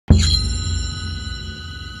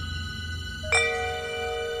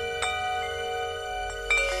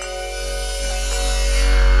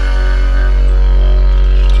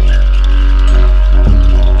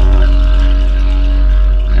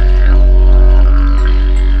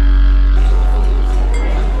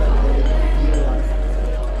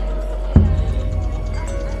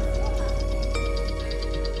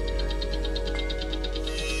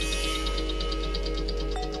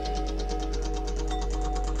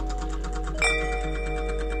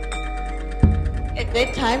At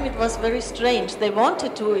that time, it was very strange. They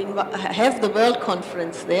wanted to have the World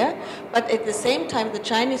Conference there, but at the same time, the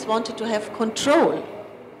Chinese wanted to have control.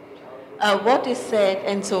 What is said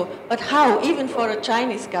and so, but how, even for a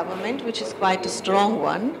Chinese government, which is quite a strong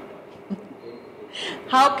one,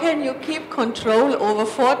 how can you keep control over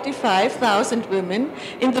 45,000 women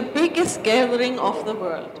in the biggest gathering of the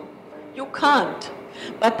world? You can't.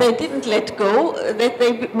 But they didn't let go, that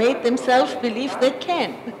they made themselves believe they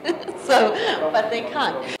can. But they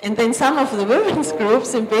can't. And then some of the women's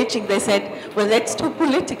groups in Beijing, they said, well, that's too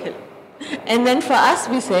political. And then for us,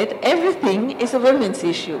 we said, everything is a women's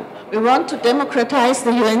issue. We want to democratize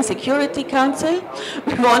the UN Security Council,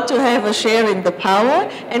 we want to have a share in the power,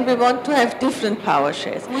 and we want to have different power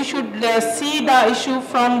shares. We should see the issue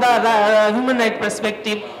from the human rights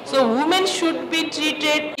perspective. So women should be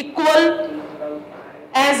treated equal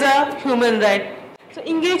as a human right. So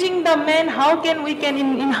engaging the men, how can we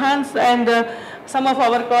enhance and some of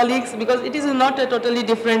our colleagues, because it is not a totally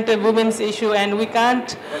different women's issue and we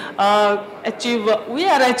can't achieve, we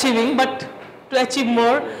are achieving, but to achieve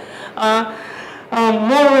more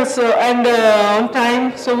so, and on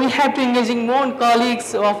time, so we have to engaging more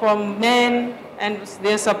colleagues from men and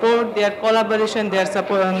their support, their collaboration, their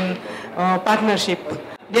support and partnership.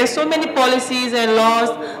 There are so many policies and laws,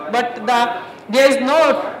 but there is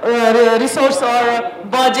no resource or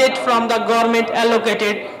budget from the government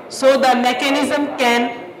allocated, so the mechanism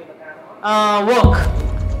can work.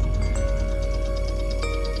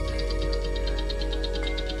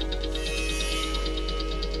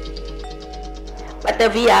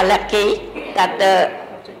 But we are lucky that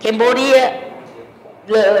Cambodia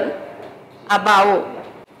learned about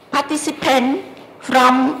participants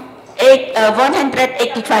from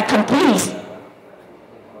 185 countries.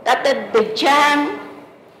 That the young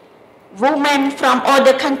women from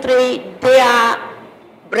other countries, they are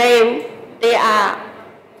brave, they are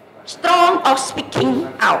strong of speaking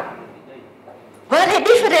out. Very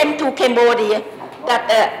different to Cambodia, that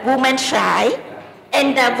the women shy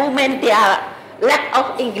and the women, they are lack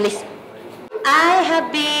of English. I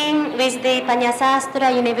have been with the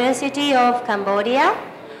Panyasastra University of Cambodia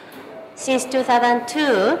since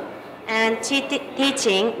 2002 and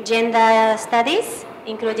teaching gender studies,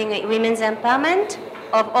 including women's empowerment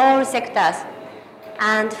of all sectors.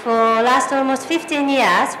 And for last almost 15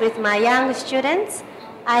 years with my young students,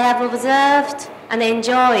 I have observed and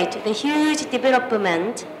enjoyed the huge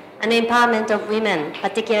development and empowerment of women,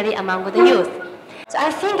 particularly among the youth. So I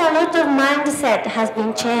think a lot of mindset has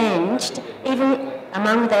been changed, even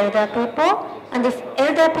among the elder people. And if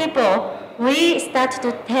elder people, we start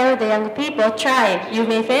to tell the young people, try, you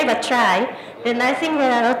may fail, but try, then I think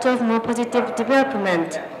there are a lot of more positive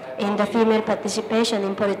development in the female participation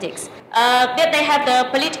in politics. That they have the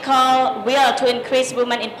political will to increase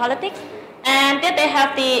women in politics, and that they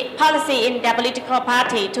have the policy in their political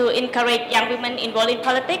party to encourage young women involved in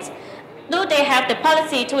politics. Do they have the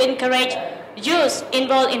policy to encourage youth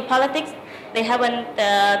involved in politics? They haven't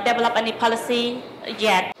developed any policy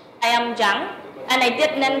yet. I am young, and I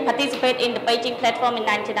didn't participate in the Beijing Platform in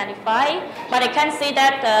 1995, but I can see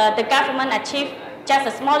that the government achieved just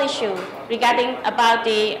a small issue regarding about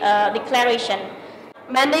the declaration.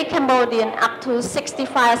 Many Cambodians, up to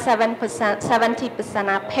 65-70%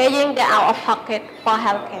 are paying their out-of-pocket for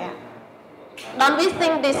healthcare. Don't we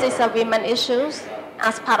think this is a women's issues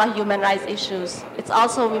as part of human rights issues? It's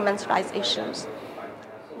also women's rights issues.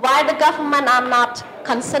 Why the government are not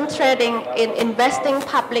concentrating in investing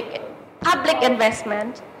public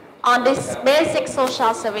investment on these basic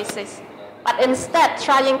social services, but instead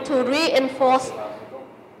trying to reinforce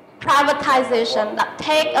privatization that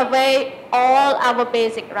take away all our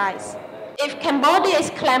basic rights? If Cambodia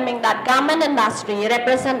is claiming that garment industry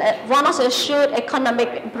represents one of the assured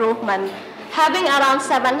economic improvement, having around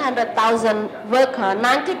 700,000 workers,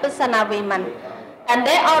 90% are women, and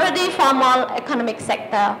they already formal economic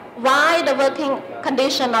sector, why the working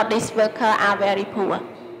condition of these workers are very poor?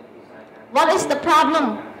 What is the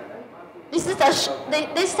problem? This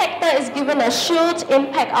sector is given a huge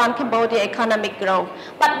impact on Cambodia economic growth.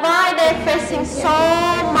 But why they're facing so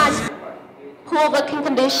much poor working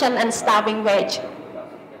condition and starving wage?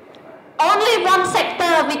 Only one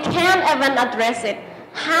sector, we can't even address it.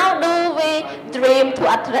 How do we dream to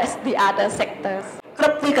address the other sectors? គ្រ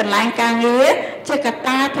ប់ទីកន្លែងការងារជាកត្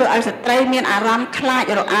តាធ្វើឲ្យស្ត្រីមានអារម្មណ៍ខ្លាច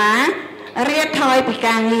រអារៀបថយពី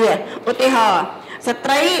ការងារឧទាហរណ៍ស្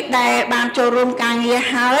ត្រីដែលបានចូលរួមការងារ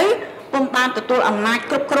ហើយពុំបានទទួលអំណាច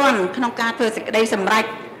គ្រប់គ្រាន់ក្នុងការធ្វើសេចក្តីសម្រេច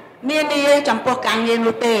នានាចំពោះការងារ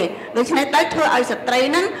នោះទេដូច្នេះទៅធ្វើឲ្យស្ត្រី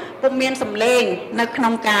ហ្នឹងពុំមានសម្លេងនៅក្នុ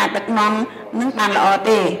ងការដឹកនាំនឹងបានល្អ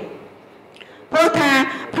ទេ ព្រោះថា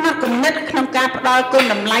ផ្នែកគំនិតក្នុងការផ្ដល់គុណ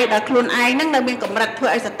តម្លៃដល់ខ្លួនឯងហ្នឹងនៅមានកម្រិតធ្វើ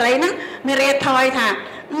ឲ្យស្ត្រីហ្នឹងមានរាថយថា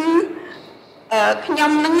ខ្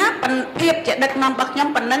ញុំហ្នឹងភាពជាដឹកនាំរបស់ខ្ញុំ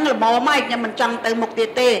ប៉ុណ្ណឹងល្មមហើយខ្ញុំមិនចង់ទៅមុខទៀត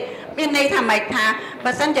ទេមានន័យថាម៉េចថា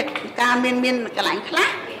បើសិនជាការមានកន្លែងខ្លះ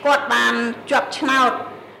គាត់បានជាប់ឆ្នោត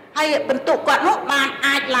ហើយបន្ទុកគាត់នោះបាន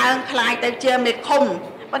អាចឡើងคล้ายទៅជាមេឃុំ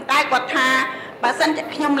ប៉ុន្តែគាត់ថាបើសិនជា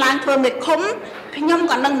ខ្ញុំឡើងធ្វើមេឃុំខ្ញុំ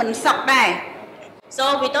ក៏នឹងមិនសុខដែរ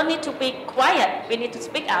So we don't need to be quiet, we need to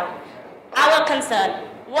speak out. Our concern,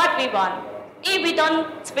 what we want. If we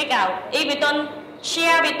don't speak out, if we don't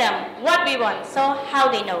share with them what we want, so how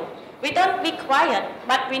they know? We don't be quiet,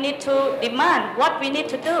 but we need to demand what we need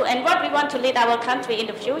to do and what we want to lead our country in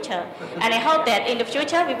the future. And I hope that in the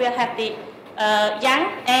future we will have the young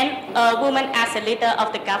and women as a leader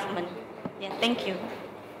of the government. Yeah, thank you.